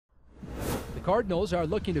Cardinals are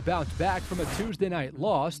looking to bounce back from a Tuesday night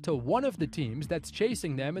loss to one of the teams that's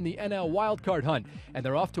chasing them in the NL wildcard hunt. And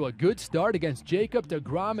they're off to a good start against Jacob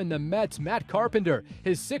deGrom and the Mets' Matt Carpenter.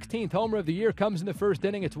 His 16th homer of the year comes in the first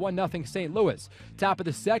inning. It's 1-0 St. Louis. Top of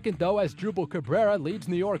the second, though, as Drupal Cabrera leads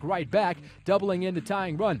New York right back, doubling in the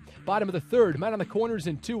tying run. Bottom of the third, man on the corners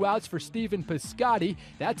and 2 outs for Stephen Piscotty.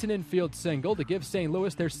 That's an infield single to give St.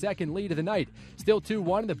 Louis their second lead of the night. Still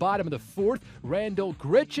 2-1 in the bottom of the fourth. Randall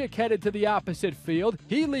Grichuk headed to the opposite field.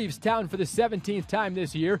 He leaves town for the 17th time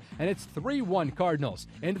this year, and it's 3-1 Cardinals.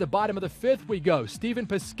 Into the bottom of the fifth we go. Stephen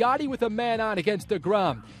Piscotty with a man on against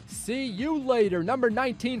deGrom. See you later. Number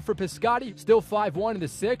 19 for Piscotty. Still 5-1 in the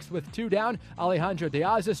sixth with 2 down. Alejandro De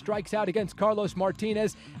Aza strikes out against Carlos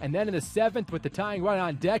Martinez. And then in the seventh with the tying run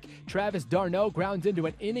on deck, Travis d'Arnaud grounds into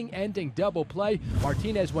an inning-ending double play.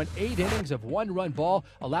 Martinez went 8 innings of 1-run ball,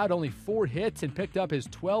 allowed only 4 hits, and picked up his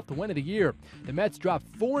 12th win of the year. The Mets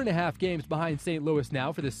dropped 4.5 games behind St. Louis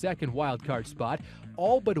now for the second wild-card spot.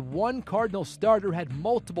 All but one Cardinal starter had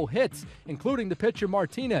multiple hits, including the pitcher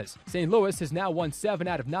Martinez. St. Louis has now won 7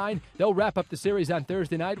 out of 9. They'll wrap up the series on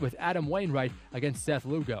Thursday night with Adam Wainwright against Seth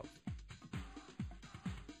Lugo.